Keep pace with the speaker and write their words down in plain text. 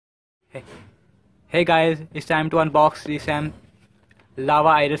Hey, hey guys, it's time to unbox the Sam Lava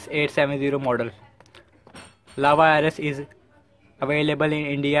Iris 870 model. Lava Iris is available in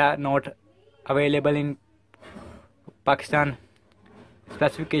India, not available in Pakistan.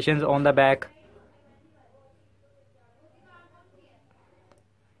 Specifications on the back: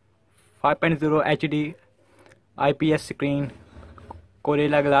 5.0 HD IPS screen,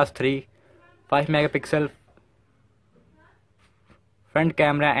 Gorilla Glass 3, 5 megapixel front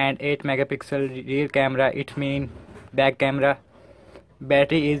camera and 8 megapixel rear camera. Its main back camera.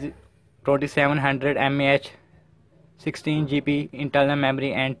 Battery is 2700 mAh, 16 GB internal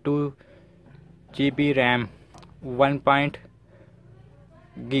memory and 2 GB RAM, 1.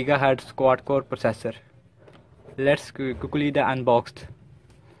 GHz quad-core processor. Let's quickly the unboxed.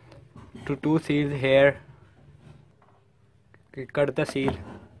 Two seals here. Cut the seal.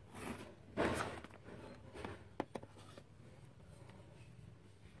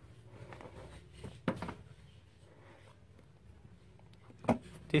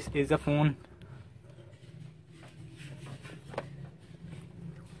 This is the phone.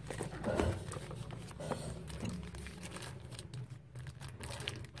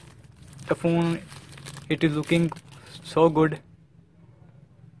 The phone, it is looking so good.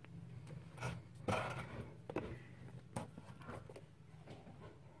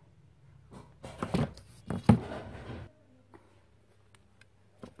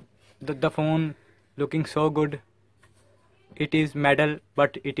 The phone looking so good. It is metal,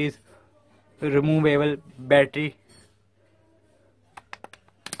 but it is removable battery.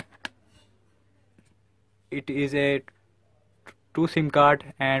 It is a 2 SIM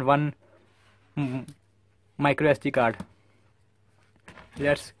card and 1 micro SD card.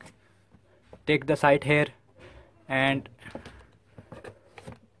 Let's take the side here and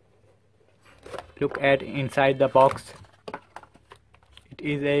look at inside the box. It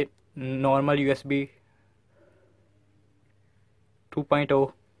is a normal USB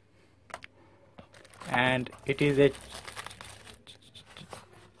 2.0 and it is a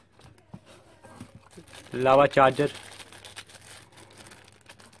lava charger.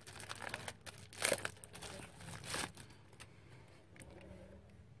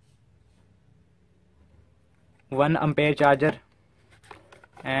 One ampere charger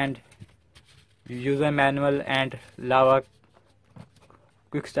and user manual and lava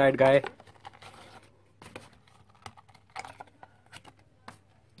quick start guide.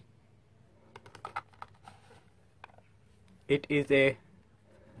 It is a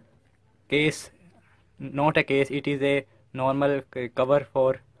case, not a case, it is a normal cover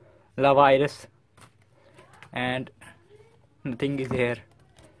for Lava Iris and nothing is here.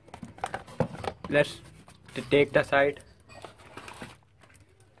 Let's take the side.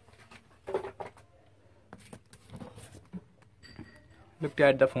 Look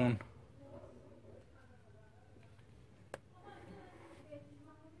at the phone.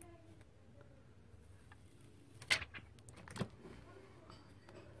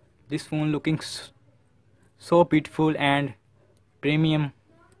 This phone looking so beautiful and premium.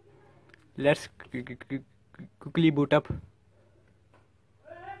 Let's quickly boot up.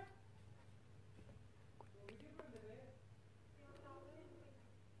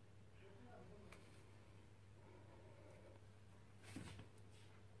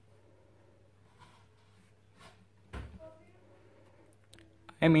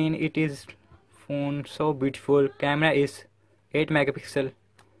 I mean, it is phone so beautiful. Camera is 8 megapixel.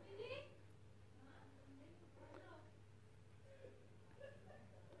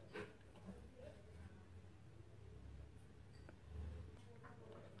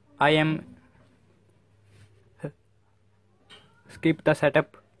 I am skip the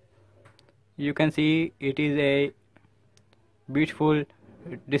setup. You can see it is a beautiful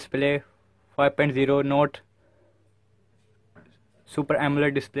display, 5.0, not Super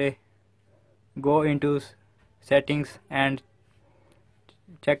AMOLED display. Go into settings and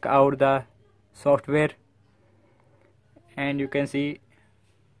check out the software and you can see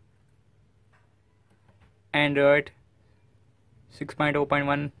Android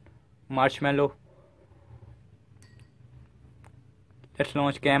 6.0.1 Marshmallow. Let's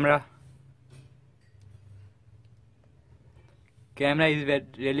launch camera. Camera is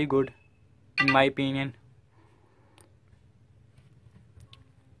really good in my opinion.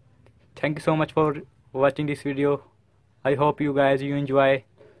 Thank you so much for watching this video. I hope you guys enjoy.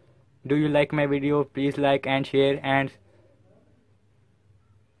 Do you like my video? Please like and share and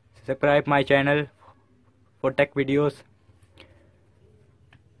subscribe my channel for tech videos.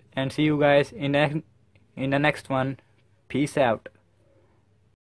 And see you guys in the next one. Peace out.